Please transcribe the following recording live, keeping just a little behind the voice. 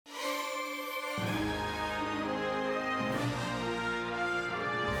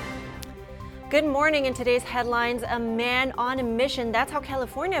Good morning. In today's headlines, a man on a mission. That's how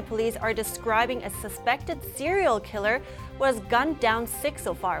California police are describing a suspected serial killer who has gunned down 6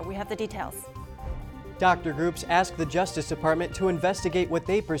 so far. We have the details. Doctor groups ask the Justice Department to investigate what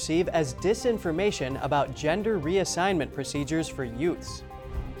they perceive as disinformation about gender reassignment procedures for youths.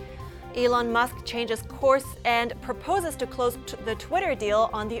 Elon Musk changes course and proposes to close the Twitter deal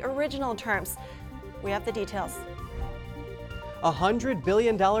on the original terms. We have the details. A $100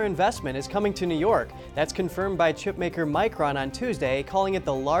 billion investment is coming to New York. That's confirmed by chipmaker Micron on Tuesday, calling it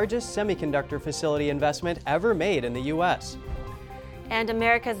the largest semiconductor facility investment ever made in the U.S. And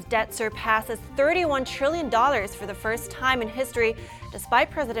America's debt surpasses $31 trillion for the first time in history,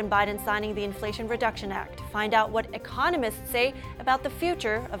 despite President Biden signing the Inflation Reduction Act. Find out what economists say about the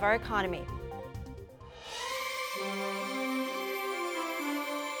future of our economy.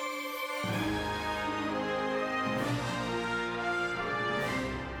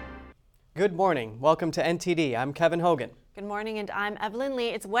 Good morning. Welcome to NTD. I'm Kevin Hogan. Good morning, and I'm Evelyn Lee.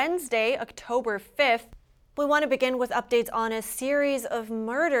 It's Wednesday, October 5th. We want to begin with updates on a series of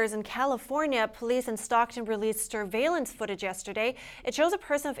murders in California. Police in Stockton released surveillance footage yesterday. It shows a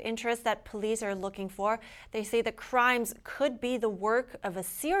person of interest that police are looking for. They say the crimes could be the work of a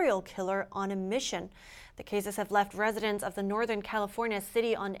serial killer on a mission. The cases have left residents of the Northern California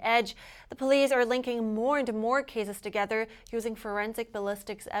city on edge. The police are linking more and more cases together using forensic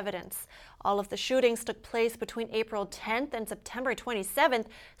ballistics evidence. All of the shootings took place between April 10th and September 27th.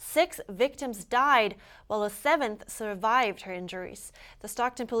 6 victims died, while a 7th survived her injuries. The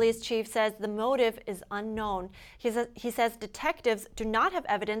Stockton police chief says the motive is unknown. He says detectives do not have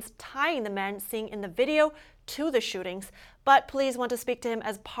evidence tying the man seen in the video to the shootings, but police want to speak to him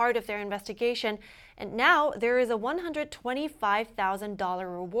as part of their investigation. And now there is a $125,000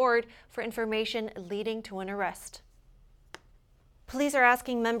 reward for information leading to an arrest. Police are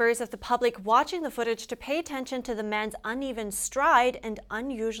asking members of the public watching the footage to pay attention to the man's uneven stride and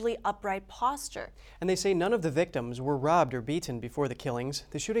unusually upright posture. And they say none of the victims were robbed or beaten before the killings.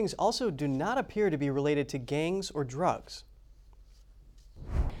 The shootings also do not appear to be related to gangs or drugs.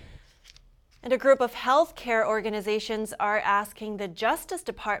 And a group of healthcare organizations are asking the Justice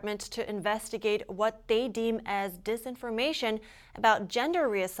Department to investigate what they deem as disinformation about gender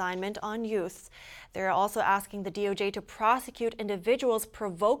reassignment on youth. They're also asking the DOJ to prosecute individuals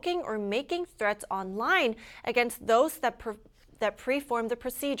provoking or making threats online against those that preform the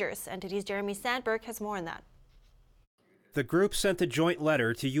procedures. NTD's Jeremy Sandberg has more on that. The group sent a joint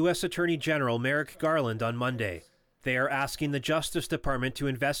letter to U.S. Attorney General Merrick Garland on Monday. They are asking the Justice Department to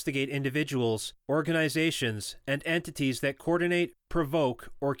investigate individuals, organizations, and entities that coordinate, provoke,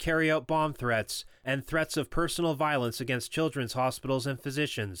 or carry out bomb threats and threats of personal violence against children's hospitals and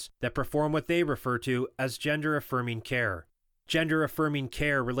physicians that perform what they refer to as gender-affirming care. Gender-affirming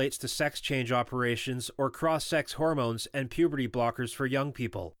care relates to sex change operations or cross-sex hormones and puberty blockers for young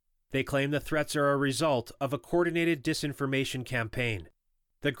people. They claim the threats are a result of a coordinated disinformation campaign.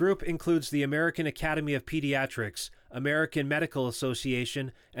 The group includes the American Academy of Pediatrics, American Medical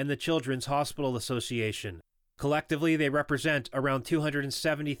Association, and the Children's Hospital Association. Collectively, they represent around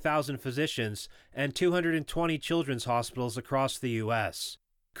 270,000 physicians and 220 children's hospitals across the U.S.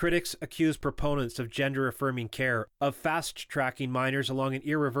 Critics accuse proponents of gender-affirming care of fast-tracking minors along an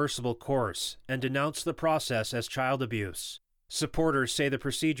irreversible course and denounce the process as child abuse. Supporters say the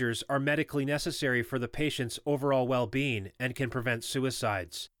procedures are medically necessary for the patient's overall well-being and can prevent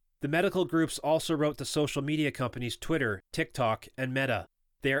suicides. The medical groups also wrote to social media companies Twitter, TikTok, and Meta.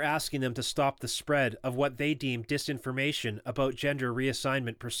 They are asking them to stop the spread of what they deem disinformation about gender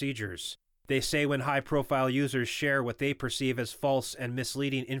reassignment procedures. They say when high-profile users share what they perceive as false and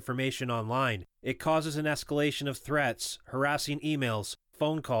misleading information online, it causes an escalation of threats, harassing emails,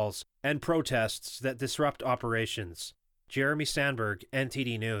 phone calls, and protests that disrupt operations. Jeremy Sandberg,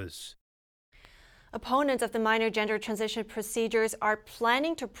 NTD News. Opponents of the minor gender transition procedures are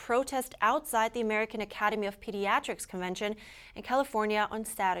planning to protest outside the American Academy of Pediatrics convention in California on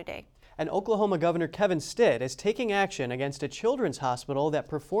Saturday. And Oklahoma Governor Kevin Stitt is taking action against a children's hospital that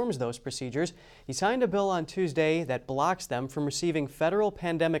performs those procedures. He signed a bill on Tuesday that blocks them from receiving federal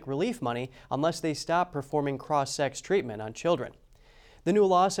pandemic relief money unless they stop performing cross-sex treatment on children. The new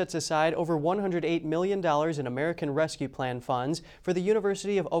law sets aside over $108 million in American Rescue Plan funds for the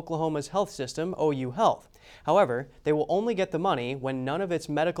University of Oklahoma's health system, OU Health. However, they will only get the money when none of its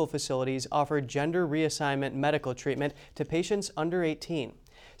medical facilities offer gender reassignment medical treatment to patients under 18.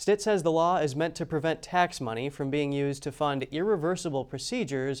 Stitt says the law is meant to prevent tax money from being used to fund irreversible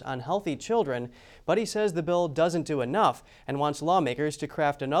procedures on healthy children, but he says the bill doesn't do enough and wants lawmakers to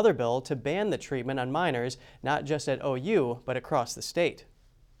craft another bill to ban the treatment on minors, not just at OU, but across the state.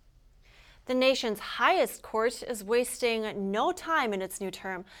 The nation's highest court is wasting no time in its new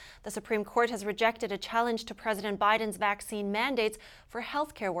term. The Supreme Court has rejected a challenge to President Biden's vaccine mandates for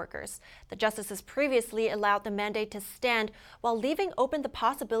healthcare workers. The justices previously allowed the mandate to stand while leaving open the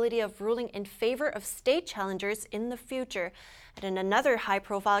possibility of ruling in favor of state challengers in the future. And in another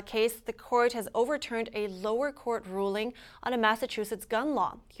high-profile case, the court has overturned a lower court ruling on a Massachusetts gun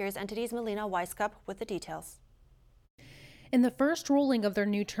law. Here's NTD's Melina Weiskup with the details. In the first ruling of their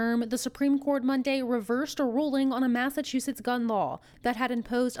new term, the Supreme Court Monday reversed a ruling on a Massachusetts gun law that had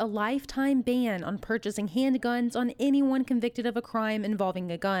imposed a lifetime ban on purchasing handguns on anyone convicted of a crime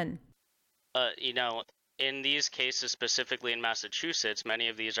involving a gun. In these cases, specifically in Massachusetts, many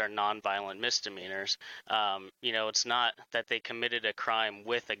of these are nonviolent misdemeanors. It's not that they committed a crime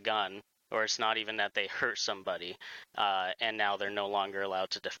with a gun, or it's not even that they hurt somebody, and now they're no longer allowed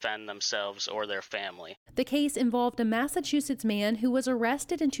to defend themselves or their family. The case involved a Massachusetts man who was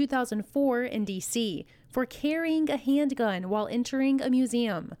arrested in 2004 in D.C. for carrying a handgun while entering a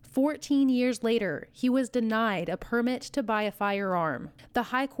museum. 14 years later, he was denied a permit to buy a firearm. The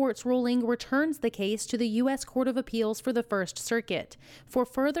High Court's ruling returns the case to the U.S. Court of Appeals for the First Circuit for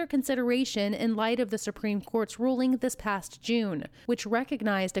further consideration in light of the Supreme Court's ruling this past June, which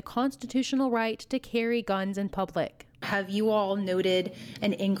recognized a constitutional right to carry guns in public. Have you all noted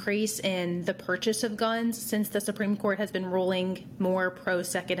an increase in the purchase of guns since the Supreme Court has been ruling more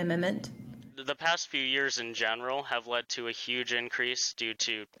pro-Second Amendment? The past few years in general have led to a huge increase due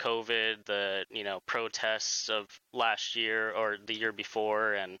to COVID, the protests of last year or the year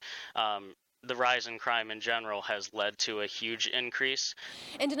before, and the rise in crime in general has led to a huge increase.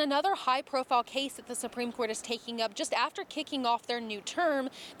 And in another high-profile case that the Supreme Court is taking up just after kicking off their new term,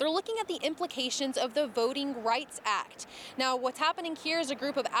 they're looking at the implications of the Voting Rights Act. Now, what's happening here is a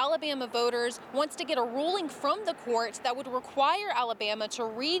group of Alabama voters wants to get a ruling from the court that would require Alabama to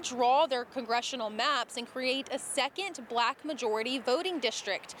redraw their congressional maps and create a second black majority voting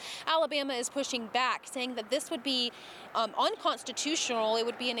district. Alabama is pushing back, saying that this would be unconstitutional. It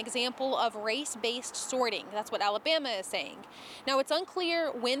would be an example of race-based sorting. That's what Alabama is saying. Now, it's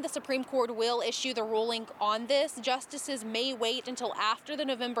unclear when the Supreme Court will issue the ruling on this. Justices may wait until after the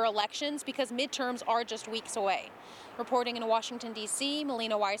November elections because midterms are just weeks away. Reporting in Washington, D.C.,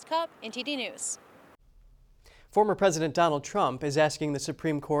 Melina Weiskup, NTD News. Former President Donald Trump is asking the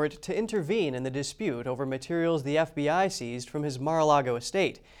Supreme Court to intervene in the dispute over materials the FBI seized from his Mar-a-Lago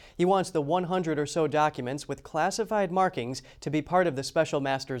estate. He wants the 100 or so documents with classified markings to be part of the special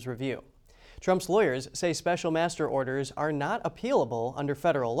master's review. Trump's lawyers say special master orders are not appealable under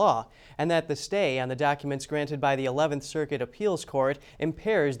federal law, and that the stay on the documents granted by the 11th Circuit Appeals Court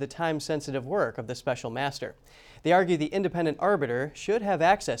impairs the time-sensitive work of the special master. They argue the independent arbiter should have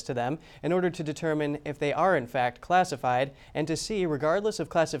access to them in order to determine if they are in fact classified and to see, regardless of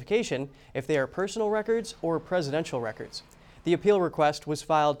classification, if they are personal records or presidential records. The appeal request was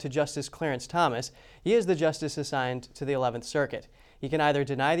filed to Justice Clarence Thomas. He is the justice assigned to the 11th Circuit. He can either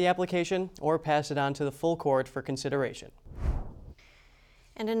deny the application or pass it on to the full court for consideration.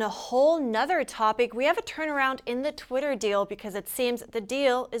 And in a whole nother topic, we have a turnaround in the Twitter deal because it seems the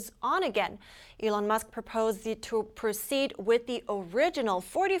deal is on again. Elon Musk proposed to proceed with the original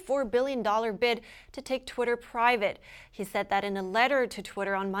 $44 billion bid to take Twitter private. He said that in a letter to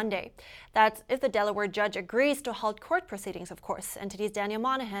Twitter on Monday. That's if the Delaware judge agrees to halt court proceedings, of course. NTD's Daniel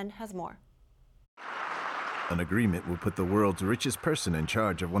Monahan has more. An agreement would put the world's richest person in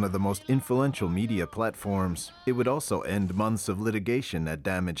charge of one of the most influential media platforms. It would also end months of litigation that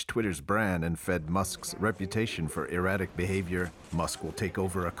damaged Twitter's brand and fed Musk's reputation for erratic behavior. Musk will take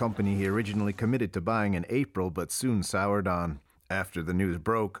over a company he originally committed to buying in April but soon soured on. After the news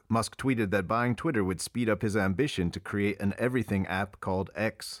broke, Musk tweeted that buying Twitter would speed up his ambition to create an everything app called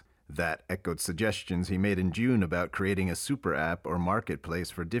X. That echoed suggestions he made in June about creating a super app or marketplace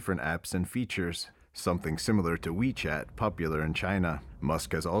for different apps and features. Something similar to WeChat, popular in China.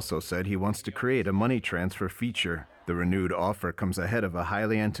 Musk has also said he wants to create a money transfer feature. The renewed offer comes ahead of a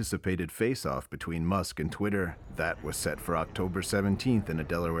highly anticipated face-off between Musk and Twitter. That was set for October 17th in a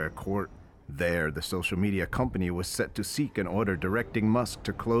Delaware court. There, the social media company was set to seek an order directing Musk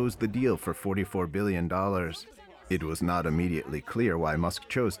to close the deal for $44 billion. It was not immediately clear why Musk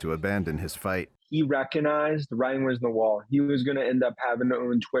chose to abandon his fight. He recognized the writing was on the wall. He was going to end up having to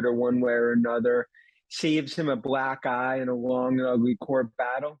own Twitter one way or another. Saves him a black eye in a long and ugly court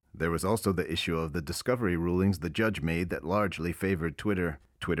battle. There was also the issue of the discovery rulings the judge made that largely favored Twitter.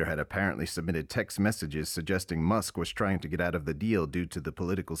 Twitter had apparently submitted text messages suggesting Musk was trying to get out of the deal due to the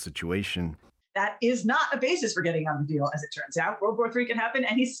political situation. That is not a basis for getting out of the deal, as it turns out. World War III can happen,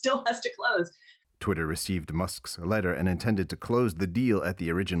 and he still has to close. Twitter received Musk's letter and intended to close the deal at the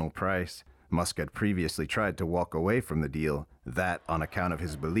original price. Musk had previously tried to walk away from the deal, that on account of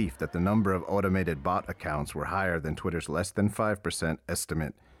his belief that the number of automated bot accounts were higher than Twitter's less than 5%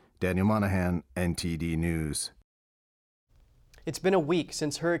 estimate. Daniel Monahan, NTD News. It's been a week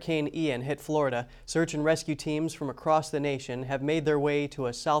since Hurricane Ian hit Florida. Search and rescue teams from across the nation have made their way to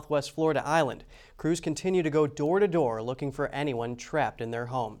a southwest Florida island. Crews continue to go door to door looking for anyone trapped in their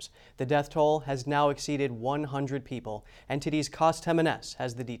homes. The death toll has now exceeded 100 people. NTD's Cost Jimenez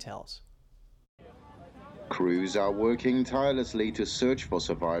has the details. Crews are working tirelessly to search for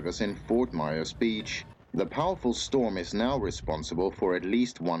survivors in Fort Myers Beach. The powerful storm is now responsible for at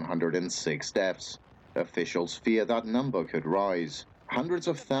least 106 deaths. Officials fear that number could rise. Hundreds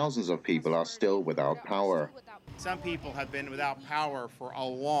of thousands of people are still without power. Some people have been without power for a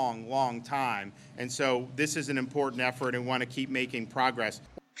long time, and so this is an important effort and want to keep making progress.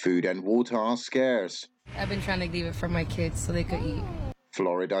 Food and water are scarce. I've been trying to leave it for my kids so they could eat.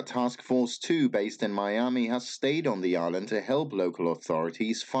 Florida Task Force 2, based in Miami, has stayed on the island to help local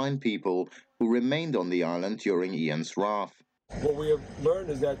authorities find people who remained on the island during Ian's wrath. What we have learned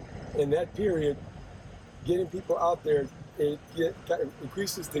is that in that period, getting people out there, it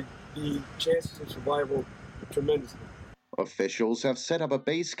increases the chances of survival tremendously. Officials have set up a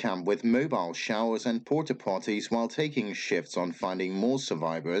base camp with mobile showers and porta potties while taking shifts on finding more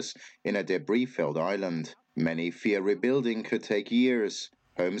survivors in a debris-filled island. Many fear rebuilding could take years.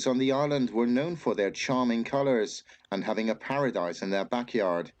 Homes on the island were known for their charming colors and having a paradise in their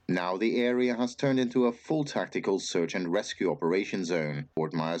backyard. Now the area has turned into a full tactical search and rescue operation zone.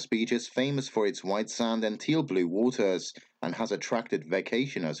 Fort Myers Beach is famous for its white sand and teal blue waters and has attracted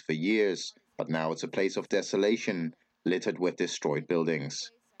vacationers for years. But now it's a place of desolation, littered with destroyed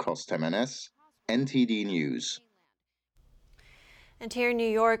buildings. Cost Jimenez, NTD News. And here in New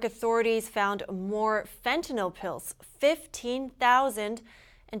York, authorities found more fentanyl pills, 15,000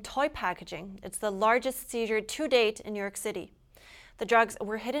 in toy packaging. It's the largest seizure to date in New York City. The drugs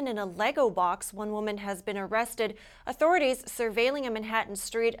were hidden in a Lego box. One woman has been arrested. Authorities surveilling a Manhattan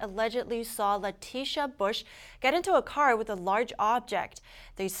street allegedly saw Letitia Bush get into a car with a large object.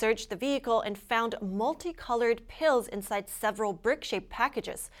 They searched the vehicle and found multicolored pills inside several brick-shaped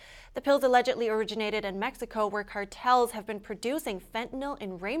packages. The pills allegedly originated in Mexico, where cartels have been producing fentanyl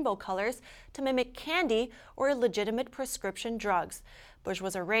in rainbow colors to mimic candy or legitimate prescription drugs. Bush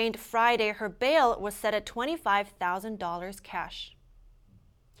was arraigned Friday. Her bail was set at $25,000 cash.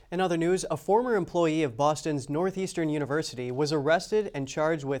 In other news, a former employee of Boston's Northeastern University was arrested and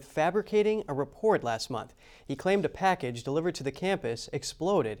charged with fabricating a report last month. He claimed a package delivered to the campus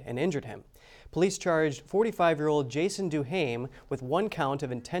exploded and injured him. Police charged 45-year-old Jason Duhame with one count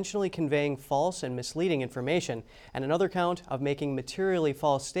of intentionally conveying false and misleading information and another count of making materially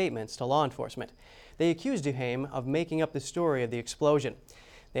false statements to law enforcement. They accused Duhame of making up the story of the explosion.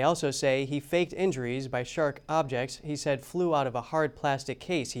 They also say he faked injuries by sharp objects he said flew out of a hard plastic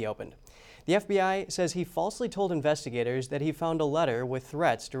case he opened. The FBI says he falsely told investigators that he found a letter with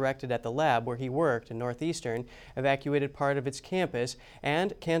threats directed at the lab where he worked in Northeastern, evacuated part of its campus,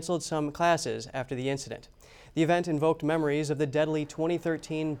 and canceled some classes after the incident. The event invoked memories of the deadly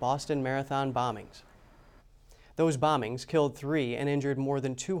 2013 Boston Marathon bombings. Those bombings killed 3 and injured more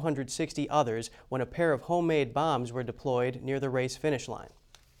than 260 others when a pair of homemade bombs were deployed near the race finish line.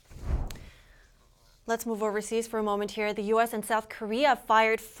 Let's move overseas for a moment here. The U.S. and South Korea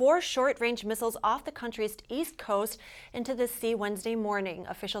fired 4 short-range missiles off the country's east coast into the sea Wednesday morning.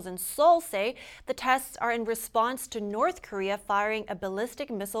 Officials in Seoul say the tests are in response to North Korea firing a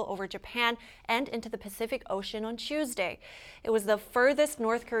ballistic missile over Japan and into the Pacific Ocean on Tuesday. It was the furthest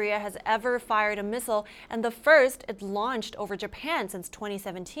North Korea has ever fired a missile and the first it launched over Japan since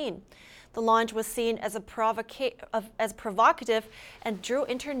 2017. The launch was seen as provocative and drew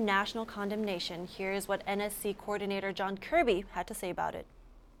international condemnation. Here's what NSC coordinator John Kirby had to say about it.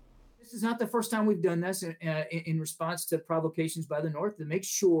 This is not the first time we've done this in response to provocations by the North, to make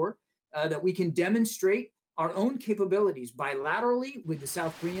sure that we can demonstrate our own capabilities bilaterally with the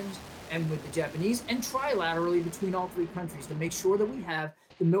South Koreans and with the Japanese, and trilaterally between all 3 countries, to make sure that we have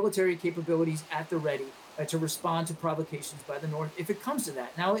the military capabilities at the ready to respond to provocations by the North if it comes to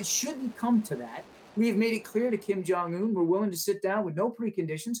that. Now, it shouldn't come to that. We have made it clear to Kim Jong-un we're willing to sit down with no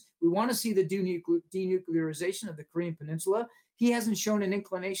preconditions. We want to see the denuclearization of the Korean Peninsula. He hasn't shown an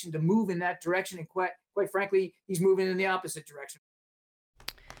inclination to move in that direction, and quite frankly, he's moving in the opposite direction.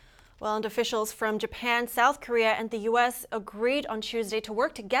 Well, and officials from Japan, South Korea, and the U.S. agreed on Tuesday to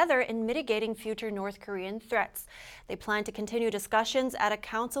work together in mitigating future North Korean threats. They plan to continue discussions at a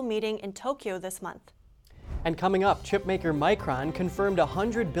council meeting in Tokyo this month. And coming up, chipmaker Micron confirmed a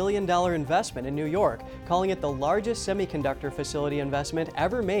 $100 billion investment in New York, calling it the largest semiconductor facility investment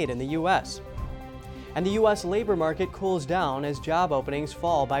ever made in the U.S. And the U.S. labor market cools down as job openings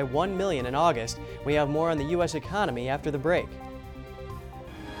fall by 1 million in August. We have more on the U.S. economy after the break.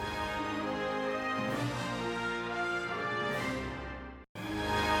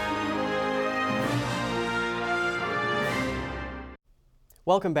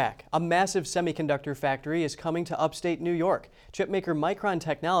 Welcome back. A massive semiconductor factory is coming to upstate New York. Chipmaker Micron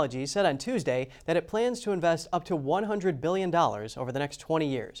Technology said on Tuesday that it plans to invest up to $100 billion over the next 20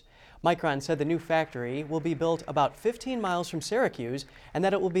 years. Micron said the new factory will be built about 15 miles from Syracuse and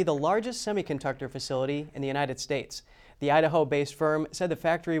that it will be the largest semiconductor facility in the United States. The Idaho-based firm said the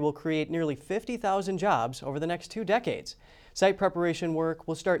factory will create nearly 50,000 jobs over the next 2 decades. Site preparation work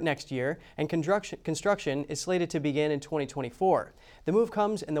will start next year, and construction is slated to begin in 2024. The move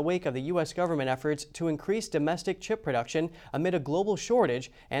comes in the wake of the U.S. government efforts to increase domestic chip production amid a global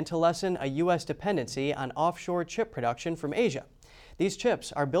shortage and to lessen a U.S. dependency on offshore chip production from Asia. These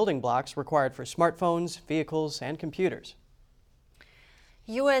chips are building blocks required for smartphones, vehicles, and computers.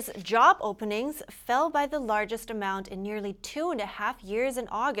 U.S. job openings fell by the largest amount in nearly 2.5 years in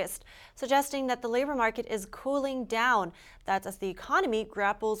August, suggesting that the labor market is cooling down. That's as the economy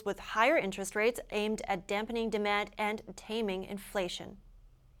grapples with higher interest rates aimed at dampening demand and taming inflation.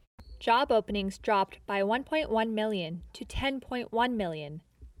 Job openings dropped by 1.1 million to 10.1 million,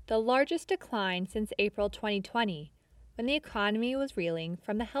 the largest decline since April 2020, when the economy was reeling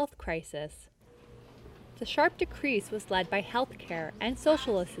from the health crisis. The sharp decrease was led by healthcare and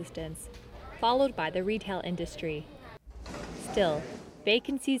social assistance, followed by the retail industry. Still,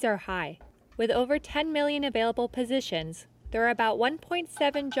 vacancies are high. With over 10 million available positions, there are about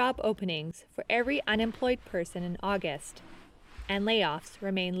 1.7 job openings for every unemployed person in August, and layoffs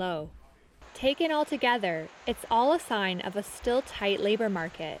remain low. Taken all together, it's all a sign of a still tight labor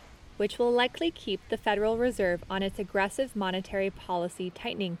market, which will likely keep the Federal Reserve on its aggressive monetary policy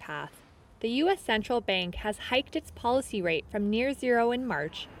tightening path. The U.S. Central Bank has hiked its policy rate from near zero in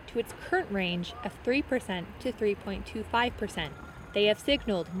March to its current range of 3% to 3.25%. They have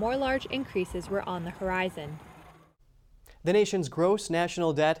signaled more large increases were on the horizon. The nation's gross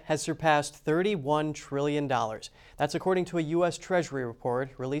national debt has surpassed $31 trillion. That's according to a U.S. Treasury report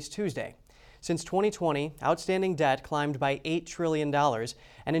released Tuesday. Since 2020, outstanding debt climbed by $8 trillion,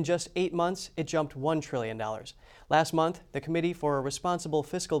 and in just 8 months, it jumped $1 trillion. Last month, the Committee for a Responsible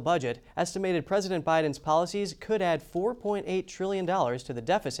Fiscal Budget estimated President Biden's policies could add $4.8 trillion to the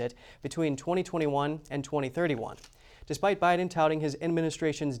deficit between 2021 and 2031. Despite Biden touting his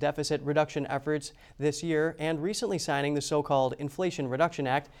administration's deficit reduction efforts this year and recently signing the so-called Inflation Reduction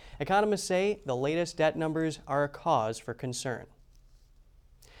Act, economists say the latest debt numbers are a cause for concern.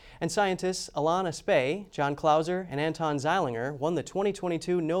 And scientists Alana Spey, John Clauser, and Anton Zeilinger won the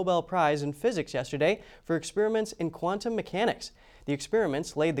 2022 Nobel Prize in Physics yesterday for experiments in quantum mechanics. The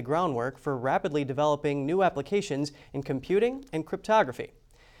experiments laid the groundwork for rapidly developing new applications in computing and cryptography.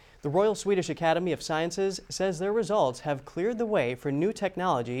 The Royal Swedish Academy of Sciences says their results have cleared the way for new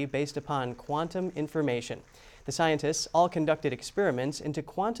technology based upon quantum information. The scientists all conducted experiments into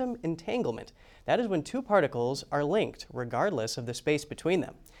quantum entanglement. That is when two particles are linked regardless of the space between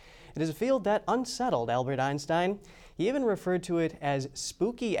them. It is a field that unsettled Albert Einstein. He even referred to it as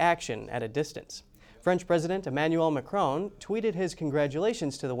spooky action at a distance. French President Emmanuel Macron tweeted his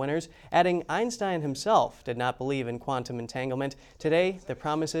congratulations to the winners, adding Einstein himself did not believe in quantum entanglement. Today, the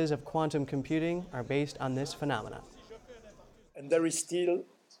promises of quantum computing are based on this phenomenon. And there is still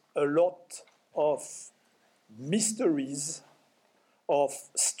a lot of mysteries, of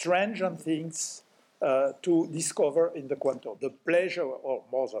strange things to discover in the quantum. The pleasure, or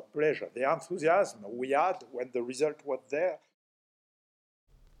more than pleasure, the enthusiasm we had when the result was there.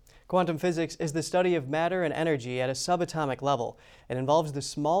 Quantum physics is the study of matter and energy at a subatomic level. It involves the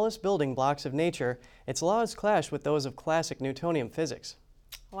smallest building blocks of nature. Its laws clash with those of classic Newtonian physics.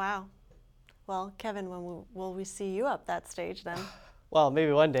 Wow. Well, Kevin, when will we see you up that stage then? Well,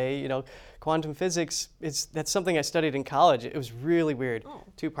 maybe one day. Quantum physics, that's something I studied in college. It was really weird. Oh.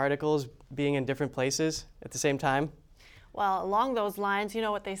 Two particles being in different places at the same time. Well, along those lines, you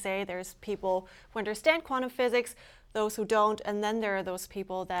know what they say, there's people who understand quantum physics, those who don't, and then there are those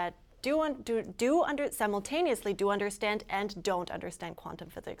people that simultaneously do understand and don't understand quantum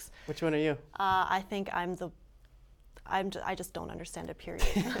physics. Which one are you? I think I just don't understand it, period.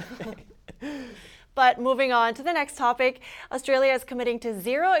 But moving on to the next topic, Australia is committing to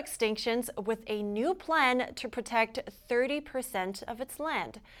zero extinctions with a new plan to protect 30% of its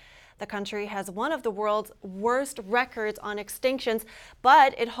land. The country has one of the world's worst records on extinctions,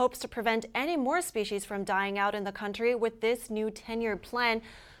 but it hopes to prevent any more species from dying out in the country with this new 10-year plan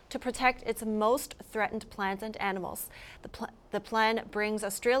to protect its most threatened plants and animals. The plan brings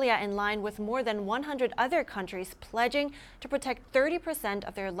Australia in line with more than 100 other countries pledging to protect 30%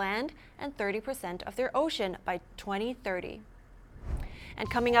 of their land and 30% of their ocean by 2030. And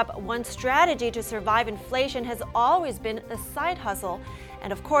coming up, one strategy to survive inflation has always been a side hustle.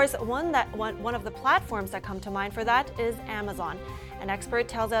 And of course, one of the platforms that come to mind for that is Amazon. An expert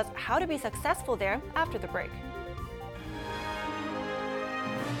tells us how to be successful there after the break.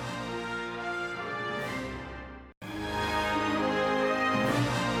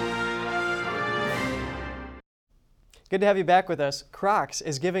 Good to have you back with us. Crocs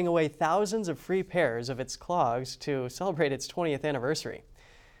is giving away thousands of free pairs of its clogs to celebrate its 20th anniversary.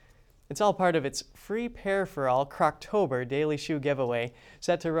 It's all part of its Free Pair for All Croctober daily shoe giveaway,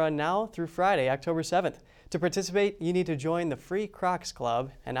 set to run now through Friday, October 7th. To participate, you need to join the Free Crocs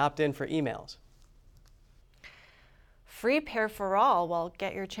Club and opt in for emails. Free pair for all. Well,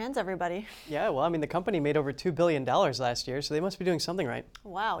 get your chance, everybody. Yeah, well, I mean, the company made over $2 billion last year, so they must be doing something right.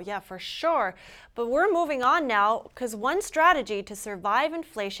 Wow, yeah, for sure. But we're moving on now because one strategy to survive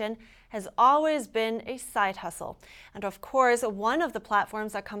inflation has always been a side hustle. And of course, one of the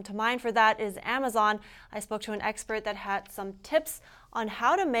platforms that come to mind for that is Amazon. I spoke to an expert that had some tips on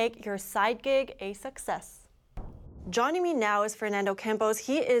how to make your side gig a success. Joining me now is Fernando Campos.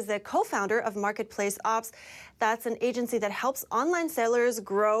 He is the co-founder of Marketplace Ops. That's an agency that helps online sellers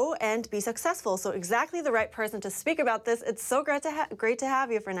grow and be successful. So exactly the right person to speak about this. It's so great to have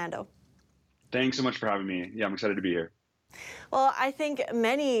you, Fernando. Thanks so much for having me. Yeah, I'm excited to be here. Well, I think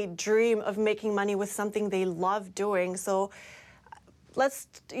many dream of making money with something they love doing. So let's,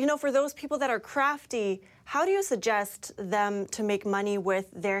 for those people that are crafty, how do you suggest them to make money with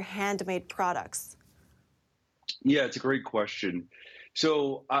their handmade products? Yeah, it's a great question.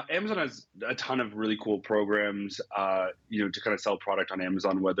 So Amazon has a ton of really cool programs, to kind of sell product on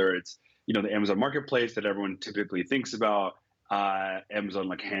Amazon, whether it's, the Amazon Marketplace that everyone typically thinks about, Amazon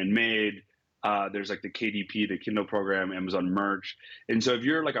like Handmade, there's like the KDP, the Kindle program, Amazon Merch. And so if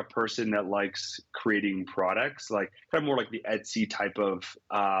you're like a person that likes creating products, like kind of more like the Etsy type of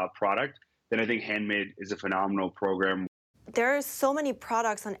product, then I think Handmade is a phenomenal program. There are so many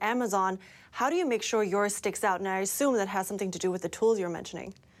products on Amazon. How do you make sure yours sticks out? And I assume that has something to do with the tools you're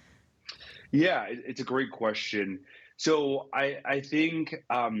mentioning. Yeah, it's a great question. So I think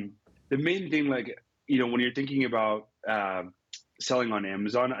the main thing, when you're thinking about selling on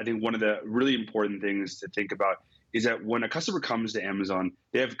Amazon, I think one of the really important things to think about is that when a customer comes to Amazon,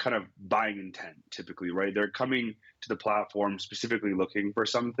 they have kind of buying intent typically, right? They're coming to the platform specifically looking for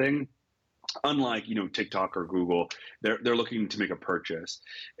something. Unlike, TikTok or Google, they're looking to make a purchase.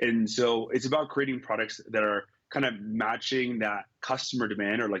 And so it's about creating products that are kind of matching that customer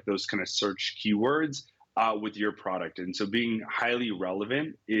demand or like those kind of search keywords with your product. And so being highly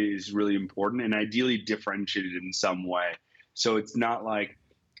relevant is really important and ideally differentiated in some way. So it's not like,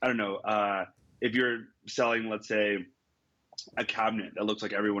 if you're selling, let's say, a cabinet that looks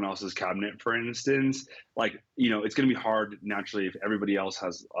like everyone else's cabinet, for instance, it's going to be hard naturally if everybody else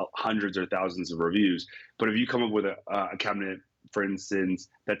has hundreds or thousands of reviews. But if you come up with a cabinet, for instance,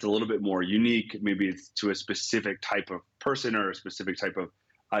 that's a little bit more unique, maybe it's to a specific type of person or a specific type of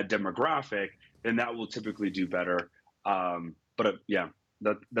demographic, then that will typically do better.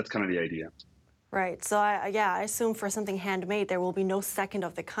 That's kind of the idea. Right. So I assume for something handmade, there will be no second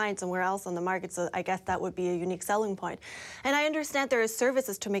of the kind somewhere else on the market. So I guess that would be a unique selling point. And I understand there are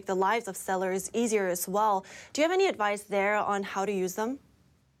services to make the lives of sellers easier as well. Do you have any advice there on how to use them?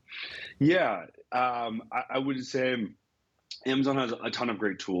 Yeah, I would say Amazon has a ton of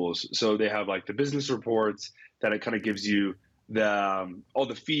great tools. So they have like the business reports that it kind of gives you all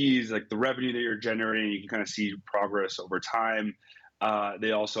the fees, like the revenue that you're generating. You can kind of see progress over time.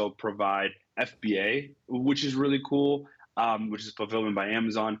 They also provide FBA, which is really cool, which is fulfillment by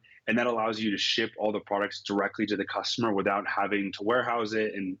Amazon. And that allows you to ship all the products directly to the customer without having to warehouse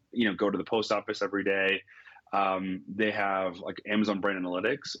it and, go to the post office every day. They have like Amazon Brand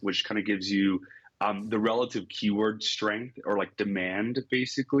Analytics, which kind of gives you the relative keyword strength or like demand,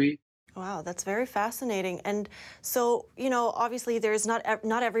 basically. Wow, that's very fascinating. And so, obviously there's not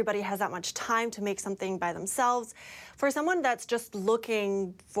everybody has that much time to make something by themselves. For someone that's just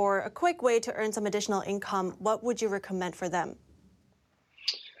looking for a quick way to earn some additional income, what would you recommend for them?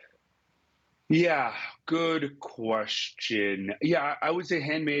 Yeah, good question. Yeah, I would say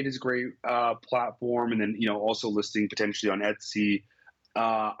Handmade is a great platform, and then also listing potentially on Etsy.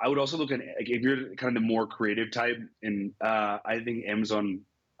 I would also look at if you're kind of the more creative type, and I think Amazon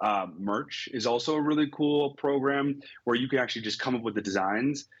Merch is also a really cool program where you can actually just come up with the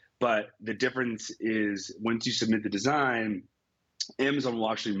designs. But the difference is once you submit the design, Amazon will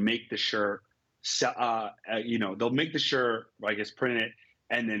actually make the shirt. They'll make the shirt, I guess, print it,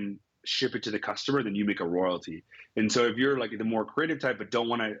 and then ship it to the customer. Then you make a royalty. And so if you're like the more creative type, but don't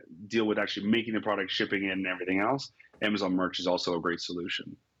want to deal with actually making the product, shipping it, and everything else, Amazon Merch is also a great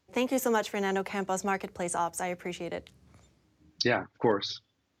solution. Thank you so much, Fernando Campos, Marketplace Ops. I appreciate it. Yeah, of course.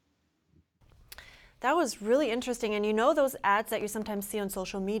 That was really interesting. And you know those ads that you sometimes see on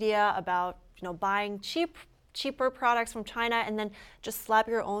social media about, buying cheaper products from China and then just slap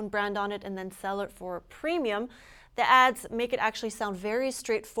your own brand on it and then sell it for premium. The ads make it actually sound very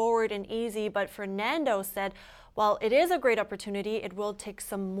straightforward and easy, but Fernando said, while it is a great opportunity, it will take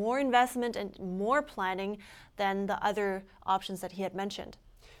some more investment and more planning than the other options that he had mentioned.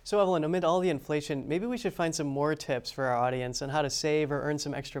 So Evelyn, amid all the inflation, maybe we should find some more tips for our audience on how to save or earn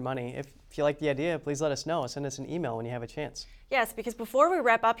some extra money. If you like the idea, please let us know. Send us an email when you have a chance. Yes, because before we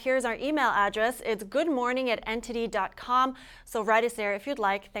wrap up, here's our email address. It's goodmorning@ntd.com. So write us there if you'd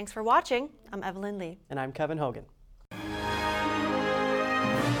like. Thanks for watching. I'm Evelyn Lee. And I'm Kevin Hogan.